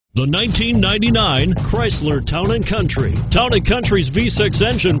The 1999 Chrysler Town & Country. Town & Country's V6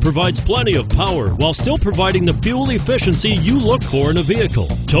 engine provides plenty of power while still providing the fuel efficiency you look for in a vehicle.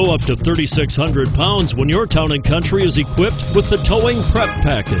 Tow up to 3,600 pounds when your Town & Country is equipped with the Towing Prep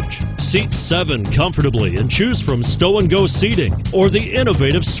Package. Seat 7 comfortably and choose from stow-and-go seating or the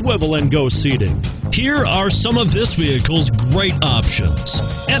innovative swivel-and-go seating. Here are some of this vehicle's great options: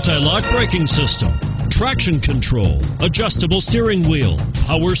 anti-lock braking system, traction control, adjustable steering wheel,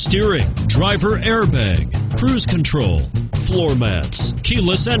 power steering, driver airbag, cruise control, floor mats,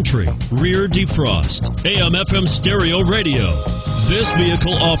 keyless entry, rear defrost, AM/FM stereo radio. This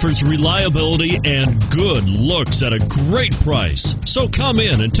vehicle offers reliability and good looks at a great price. So come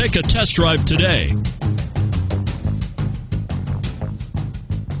in and take a test drive today.